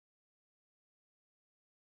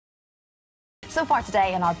So far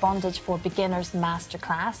today in our Bondage for Beginners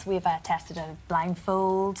masterclass, we've tested a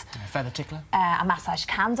blindfold, a feather tickler, a massage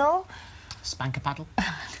candle, spanker paddle,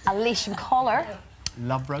 a leash and collar,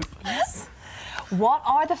 love rope. Yes. What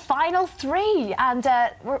are the final three? And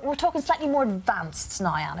we're talking slightly more advanced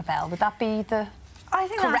now, Annabelle. Would that be the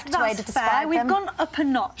correct way to describe fair. them? We've gone up a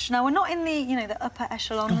notch. Now, we're not in the, the upper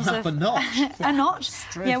echelons up a notch? a notch.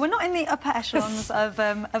 Strange. Yeah, we're not in the upper echelons of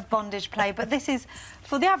bondage play, but this is,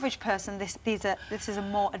 for the average person, this is a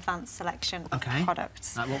more advanced selection of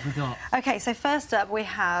products. Like what we got? OK, so first up we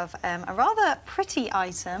have a rather pretty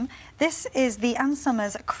item. This is the Ann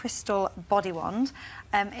Summers Crystal Body Wand.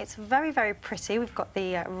 It's very, very pretty. We've got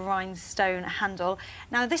the rhinestone handle.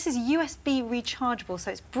 Now, this is USB rechargeable, so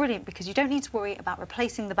it's brilliant because you don't need to worry about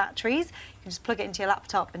replacing the batteries. You can just plug it into your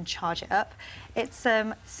laptop and charge it up. It's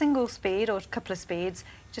single speed or a couple of speeds.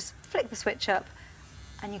 Just flick the switch up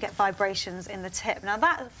and you get vibrations in the tip. Now,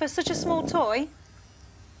 that, for such a small toy,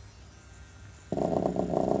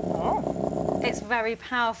 it's very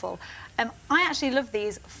powerful. I actually love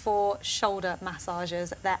these for shoulder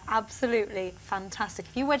massages. They're absolutely fantastic.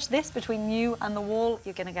 If you wedge this between you and the wall,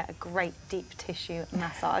 you're going to get a great deep tissue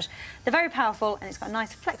massage. They're very powerful and it's got a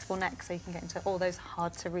nice flexible neck so you can get into all those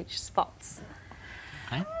hard-to-reach spots.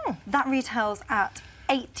 Okay. That retails at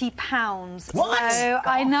 £80. What? So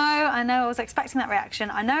I know, I was expecting that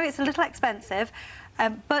reaction. I know it's a little expensive,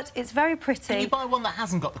 but it's very pretty. Can you buy one that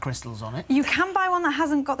hasn't got the crystals on it? You can buy one that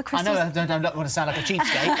hasn't got the crystals. I know I don't want to sound like a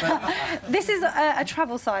cheapskate, but... This is a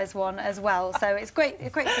travel-size one as well, so it's great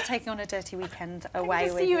for taking on a dirty weekend away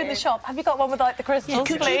with you. I see you in the shop. Have you got one without the crystals,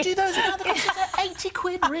 Could please? you do those without the crystals? They're 80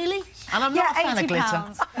 quid, really? And I'm not a fan of glitter.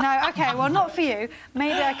 No, OK, well, not for you.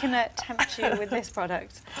 Maybe I can tempt you with this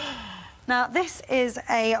product. Now, this is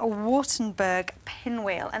a Wartenberg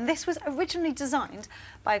pinwheel, and this was originally designed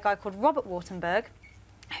by a guy called Robert Wartenberg,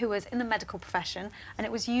 who was in the medical profession, and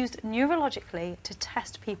it was used neurologically to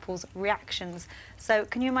test people's reactions. So,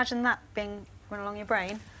 can you imagine that being run along your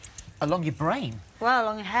brain? Along your brain? Well,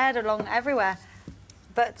 along your head, along everywhere.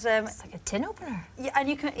 But it's like a tin opener. Yeah, and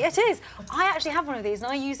you can. It is. I actually have one of these, and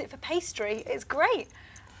I use it for pastry. It's great.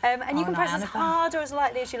 And you can press as hard or as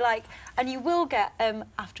lightly as you like, and you will get,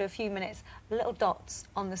 after a few minutes, little dots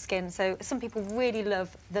on the skin. So some people really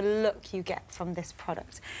love the look you get from this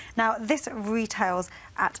product. Now, this retails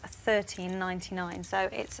at £13.99, so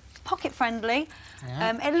it's pocket-friendly.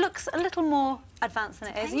 Yeah. It looks a little more advanced than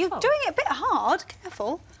it is. You're doing it a bit hard.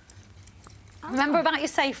 Careful. Oh. Remember about your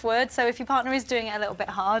safe word, so if your partner is doing it a little bit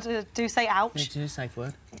hard, do say ouch. Do a safe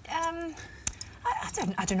word.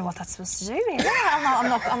 I don't know what that's supposed to do, really.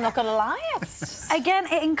 I'm not going to lie. Again,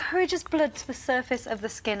 it encourages blood to the surface of the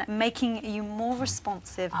skin, making you more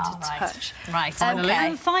responsive to touch. Right, finally.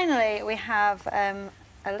 And finally, we have a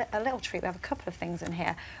little treat. We have a couple of things in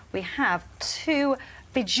here. We have two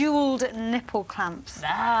bejewelled nipple clamps.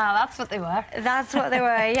 Ah, that's what they were. That's what they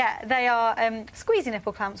were, yeah. They are squeezy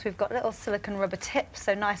nipple clamps. We've got little silicone rubber tips,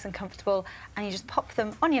 so nice and comfortable, and you just pop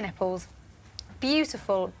them on your nipples.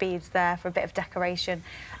 Beautiful beads there for a bit of decoration,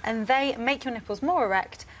 and they make your nipples more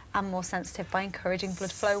erect and more sensitive by encouraging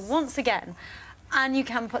blood flow once again. And you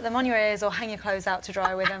can put them on your ears or hang your clothes out to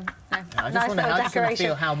dry with them. No, I just want to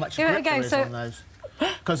feel how much grip there is on those.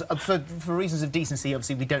 Because for reasons of decency,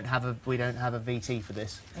 obviously we don't have a VT for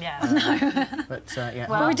this. Yeah. No. But yeah.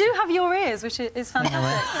 Well, we do have your ears, which is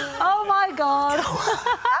fantastic. Oh my God.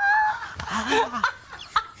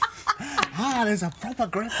 There's a proper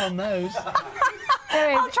grip on those.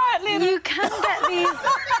 I'll try it later. You can get these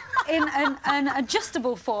in an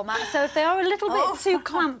adjustable format, so if they are a little bit too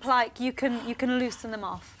clamp-like, you can loosen them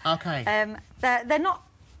off. OK. They're not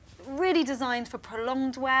really designed for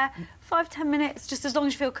prolonged wear. 5–10 minutes, just as long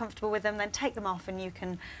as you feel comfortable with them, then take them off and you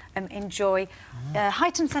can enjoy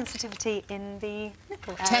heightened sensitivity in the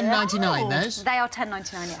nipple area. £10.99 those? They are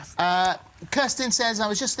 £10.99, yes. Kirsten says, I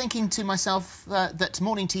was just thinking to myself that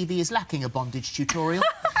morning TV is lacking a bondage tutorial.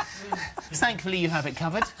 Thankfully, you have it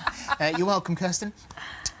covered. You're welcome, Kirsten.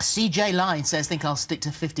 CJ Line says, think I'll stick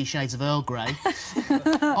to 50 Shades of Earl Grey.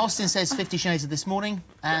 Austin says 50 Shades of this morning.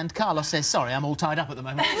 And Carlos says, sorry, I'm all tied up at the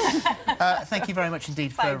moment. Thank you very much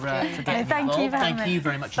indeed for getting involved. Thank you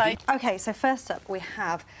very much indeed. OK, so first up we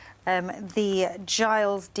have the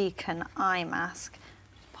Giles Deacon eye mask.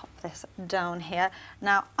 Pop this down here.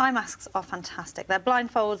 Now, eye masks are fantastic. They're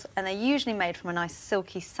blindfolds and they're usually made from a nice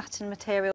silky satin material.